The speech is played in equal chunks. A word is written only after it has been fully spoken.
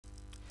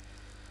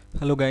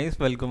Hello guys,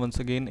 welcome once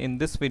again. In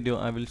this video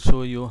I will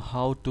show you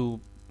how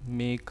to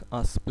make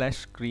a splash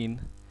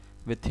screen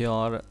with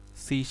your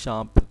C#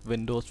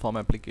 Windows Form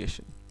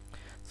application.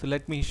 So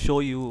let me show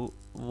you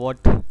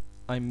what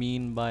I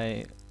mean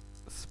by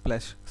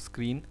splash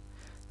screen.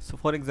 So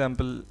for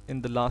example,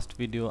 in the last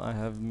video I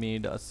have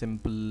made a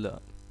simple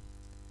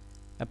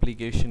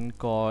application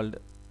called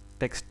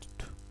text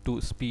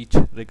to speech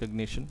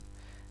recognition,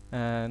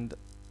 and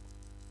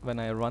when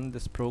I run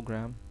this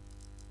program,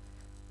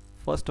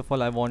 first of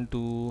all I want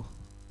to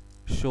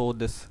show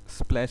this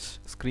splash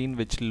screen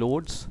which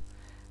loads,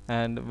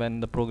 and when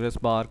the progress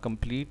bar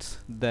completes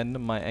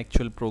then my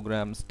actual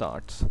program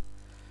starts.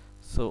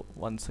 So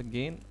once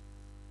again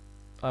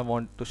I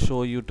want to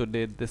show you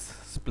today this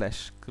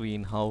splash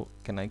screen, how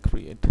can I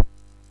create.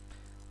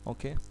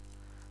 Okay,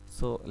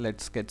 so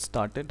let's get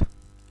started.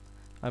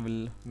 I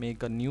will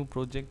make a new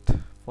project.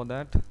 For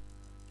that,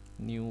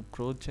 new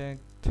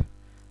project,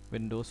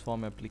 Windows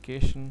Form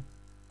application.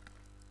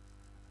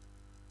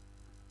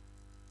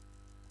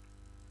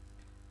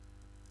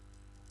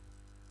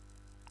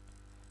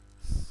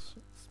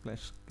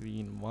 Splash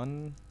screen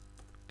 1,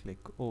 click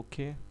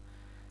OK.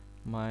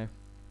 My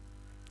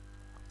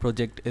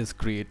project is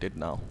created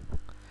now.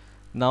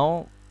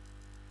 Now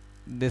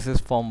this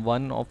is form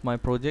 1 of my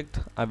project.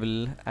 I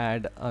will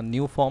add a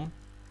new form.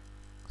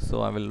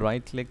 So I will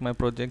right click my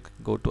project,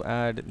 go to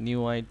add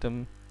new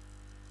item,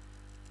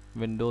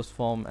 Windows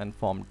Form and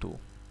form 2.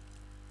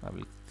 I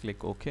will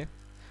click OK.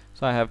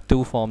 So I have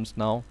two forms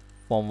now,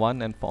 form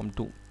 1 and form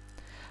 2.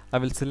 I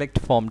will select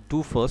form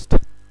 2 first,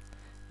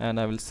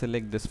 and I will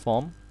select this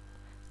form,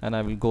 and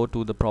I will go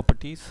to the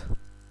properties,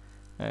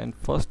 and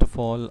first of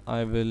all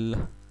I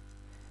will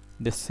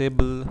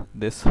disable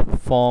this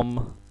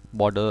form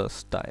border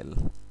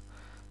style.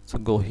 So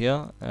go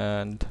here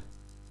and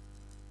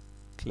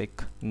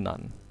click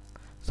none,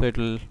 so it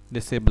will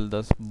disable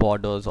the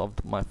borders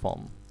of my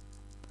form.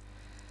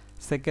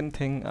 Second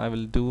thing I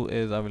will do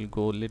is I will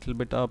go a little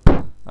bit up.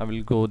 I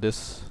will go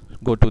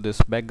to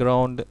this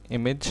background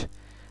image,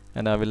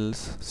 and I will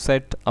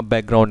set a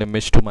background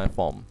image to my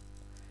form.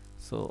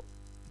 So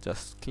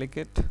just click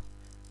it,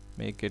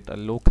 make it a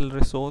local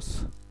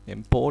resource,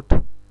 import,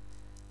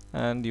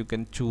 and you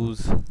can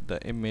choose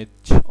the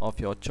image of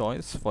your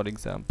choice, for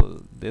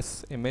example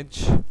this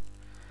image,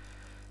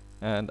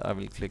 and I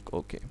will click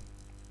OK.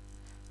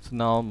 So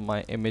now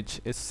my image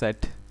is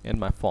set in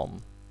my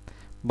form,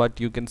 but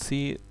you can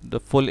see the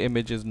full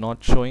image is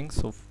not showing.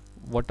 So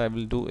what I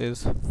will do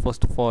is,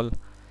 first of all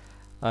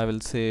I will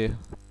say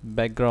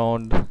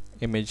background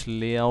image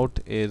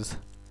layout is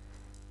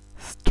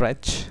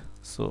stretch.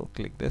 So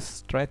click this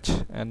stretch,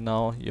 and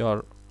now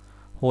your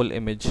whole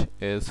image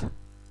is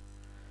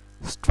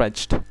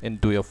stretched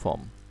into your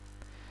form.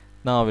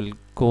 Now I will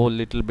go a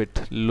little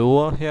bit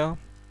lower here,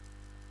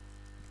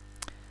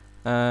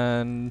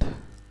 and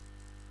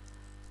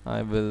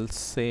I will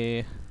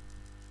say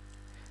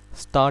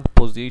start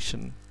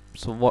position.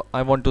 So what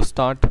I want to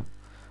start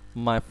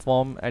my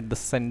form at the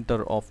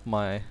center of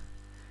my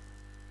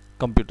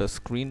computer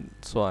screen,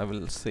 so I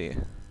will say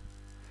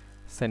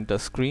center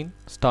screen.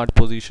 Start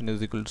position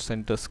is equal to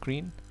center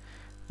screen,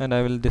 and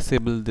I will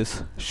disable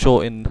this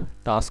show in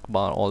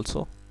taskbar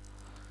also,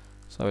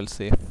 so I will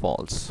say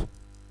false.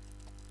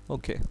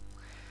 Okay,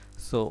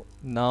 so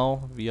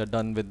now we are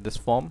done with this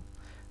form.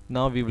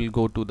 Now we will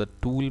go to the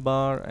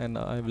toolbar, and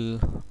I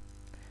will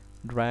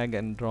drag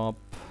and drop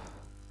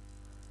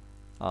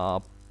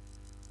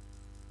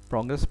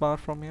progress bar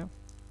from here,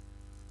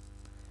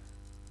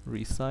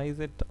 resize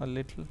it a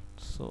little.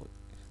 So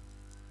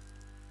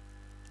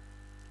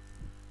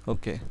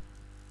okay,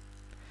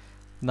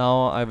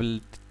 now I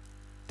will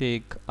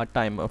take a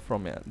timer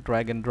from here,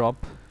 drag and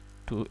drop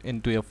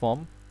into your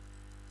form,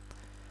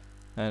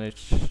 and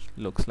it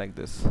looks like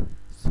this.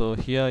 So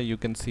here you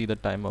can see the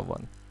timer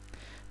 1.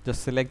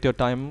 Just select your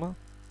timer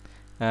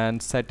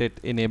and set it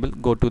enable.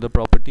 Go to the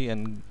property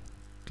and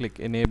click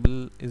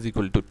enable is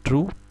equal to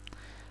true,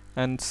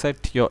 and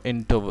set your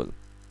interval.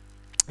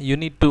 You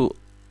need to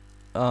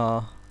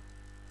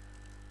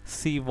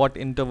see what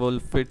interval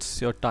fits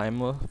your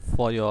timer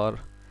for your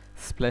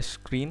splash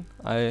screen.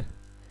 I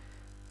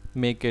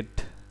make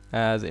it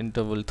as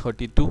interval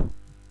 32.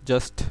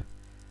 Just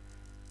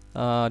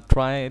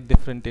try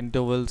different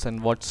intervals,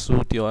 and what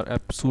suits your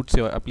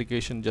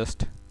application,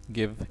 just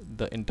give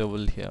the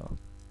interval here.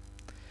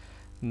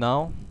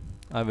 Now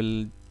I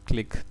will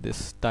click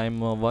this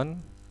timer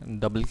 1 and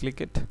double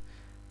click it,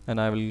 and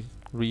I will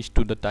reach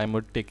to the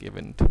timer tick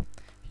event.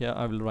 Here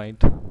I will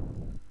write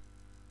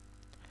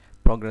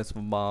progress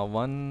bar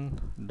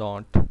 1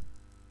 dot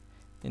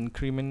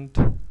increment.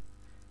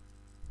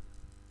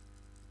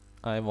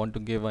 I want to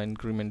give an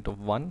increment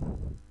of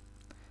 1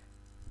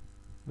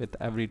 with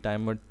every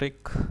timer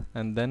tick,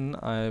 and then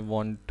I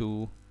want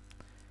to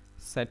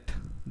set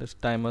this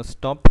timer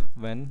stop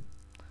when.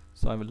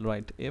 So I will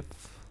write if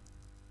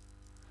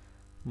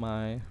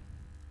my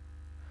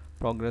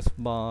progress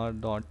bar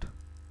dot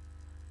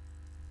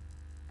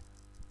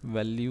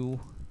value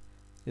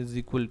is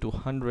equal to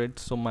 100.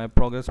 So my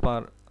progress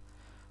bar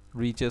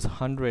reaches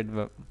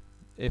 100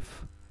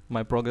 if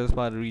my progress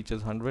bar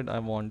reaches 100, I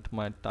want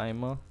my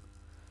timer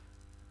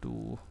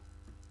to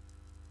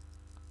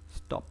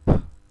stop.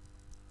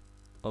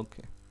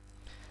 Okay,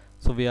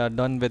 so we are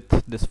done with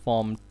this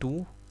form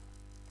 2,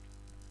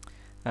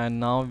 and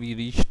now we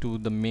reach to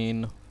the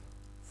main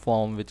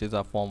form, which is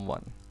our form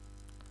 1.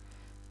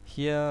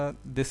 Here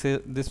this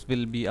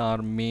will be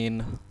our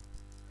main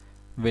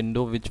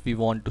window which we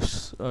want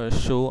to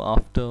show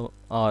after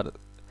our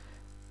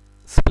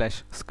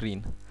splash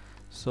screen.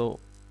 So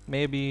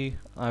maybe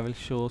I will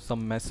show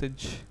some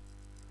message.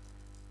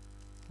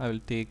 I will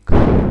take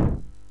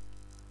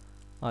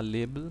a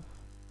label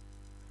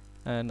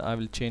and I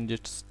will change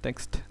its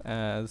text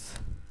as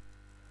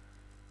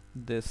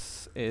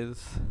this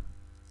is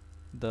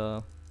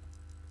the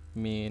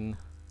main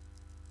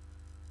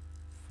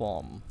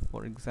form,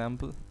 for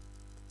example,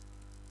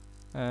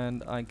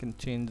 and I can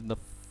change the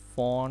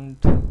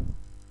font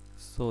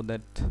so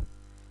that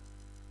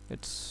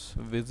it's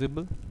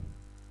visible.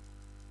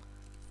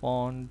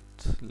 Font,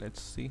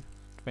 let's see,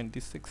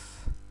 26.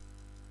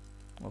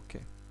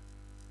 Okay,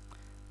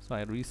 so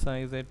I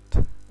resize it,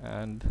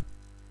 and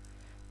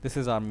this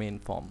is our main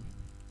form.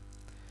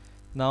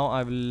 Now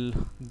I will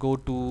go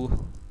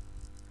to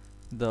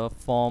the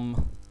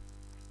form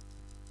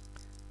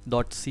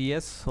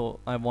 .cs. So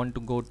I want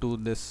to go to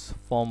this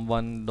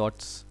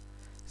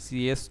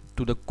form1.cs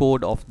to the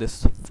code of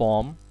this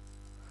form.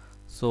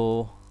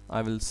 So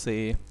I will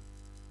say,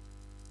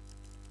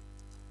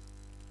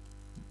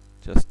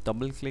 just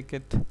double click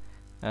it,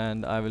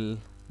 and I will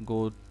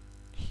go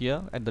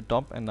here at the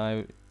top and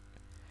I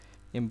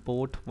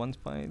import one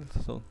file.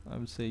 So I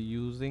will say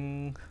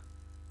using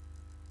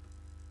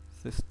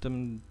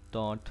system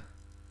dot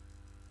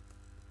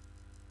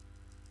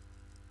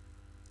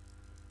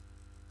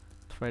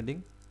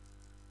threading,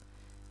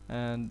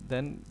 and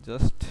then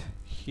just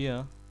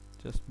here,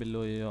 just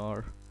below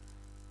your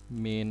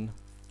main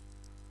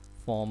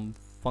form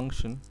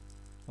function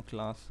or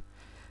class,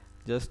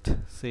 just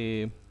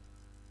say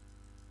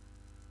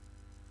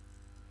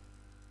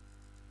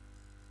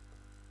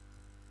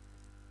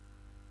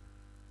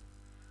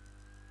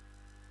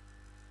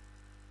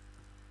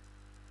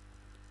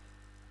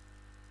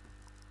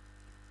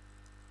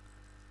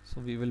so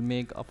we will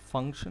make a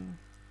function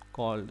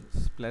called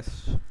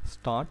splash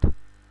start,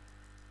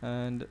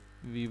 and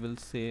we will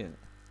say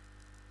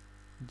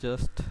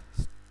just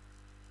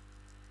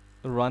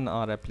run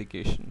our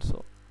application.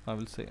 So I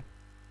will say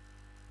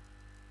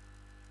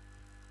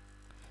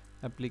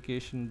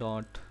application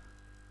dot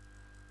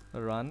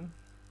run,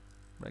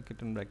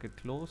 bracket and bracket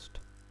closed,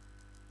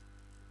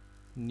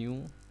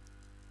 new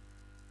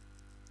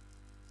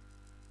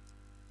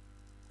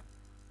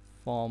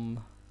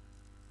form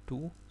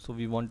 2. So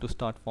we want to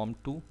start form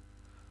 2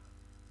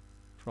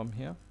 from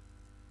here.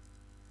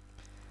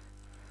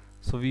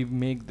 So we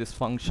make this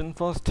function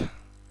first,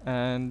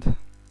 and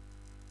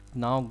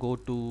now go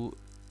to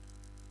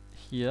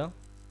here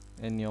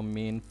in your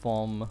main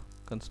form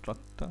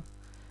constructor,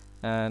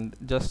 and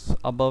just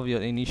above your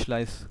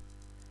initialize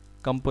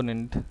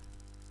component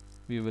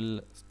we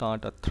will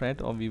start a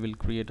thread, or we will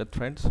create a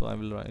thread. So I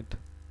will write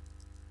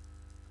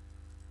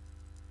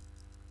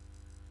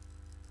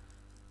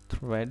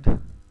thread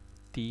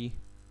t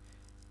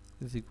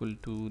is equal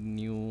to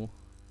new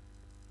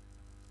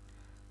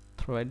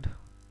thread,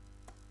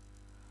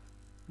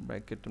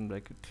 bracket and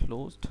bracket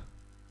closed,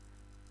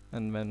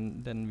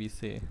 and then we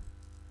say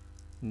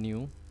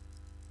new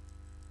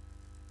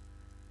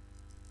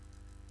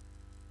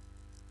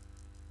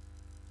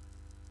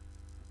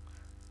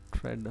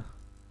thread,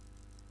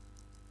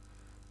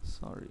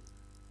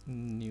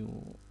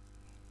 new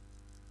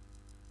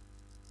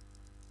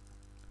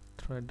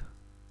thread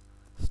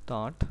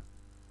start,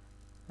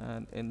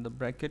 and in the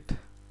bracket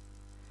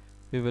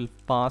we will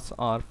pass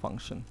our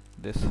function,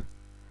 this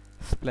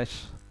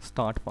splash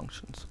start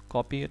function. So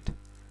copy it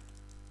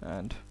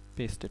and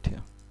paste it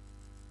here.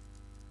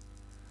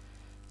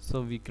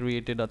 So we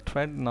created a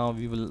thread. Now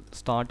we will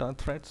start our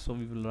thread. So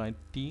we will write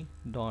t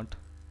dot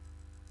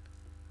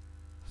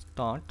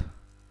start,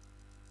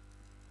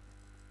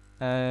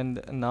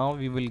 and now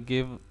we will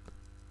give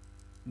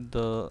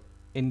the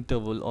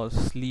interval or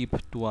sleep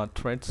to our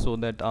thread so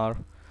that our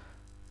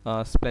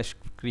splash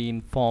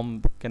screen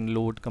form can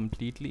load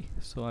completely.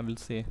 So I will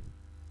say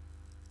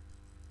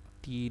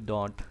t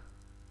dot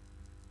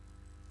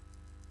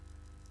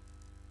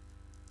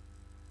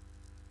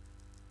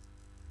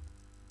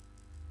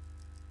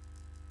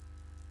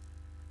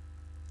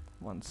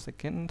one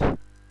second.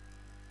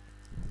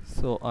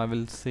 So I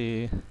will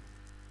say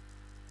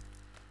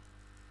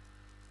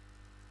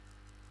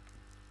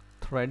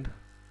thread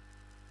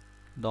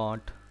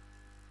dot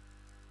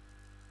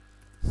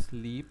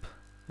sleep,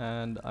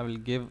 and I will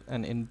give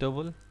an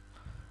interval,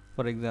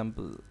 for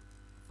example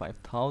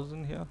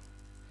 5000 here,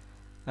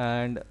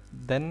 and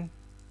then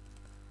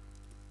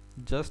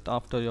just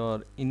after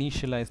your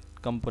initialized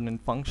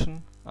component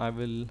function I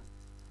will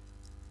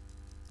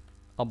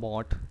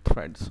abort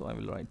thread. So I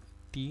will write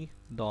t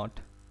dot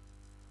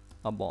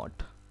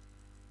abort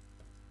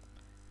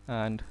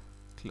and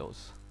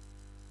close.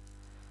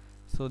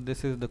 So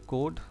this is the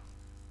code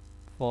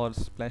for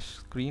splash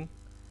screen,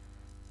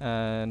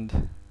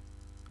 and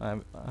I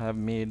have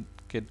made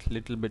it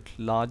little bit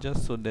larger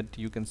so that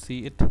you can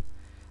see it.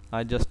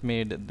 I just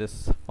made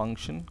this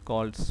function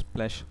called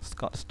splash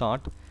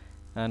start,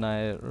 and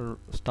I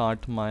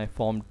start my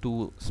form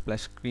 2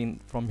 splash screen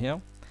from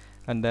here,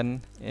 and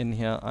then in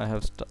here I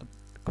have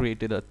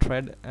created a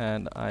thread,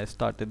 and I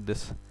started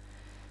this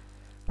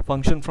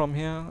function from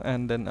here,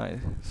 and then I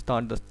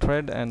start the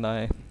thread and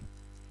I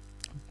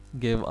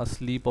give a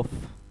sleep of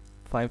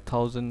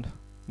 5000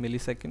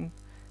 millisecond,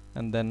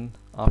 and then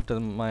after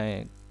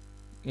my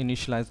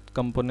initialized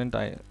component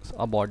I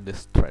abort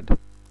this thread.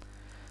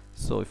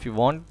 So if you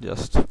want,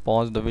 just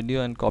pause the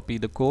video and copy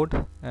the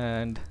code,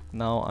 and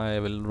now I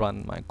will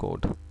run my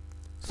code.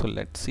 So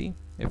let's see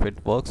if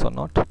it works or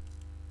not.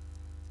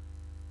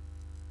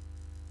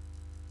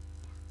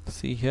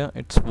 See here,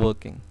 it's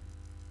working.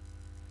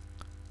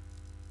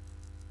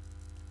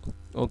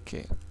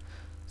 Okay,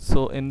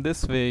 so in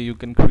this way you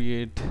can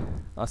create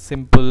a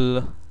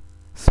simple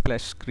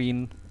splash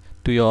screen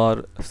to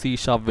your C#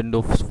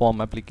 Windows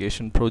Form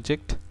application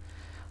project.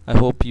 I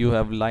hope you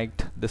have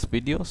liked this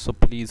video, so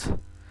please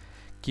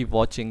keep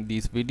watching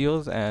these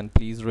videos, and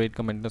please rate,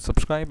 comment and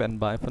subscribe, and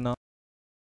bye for now.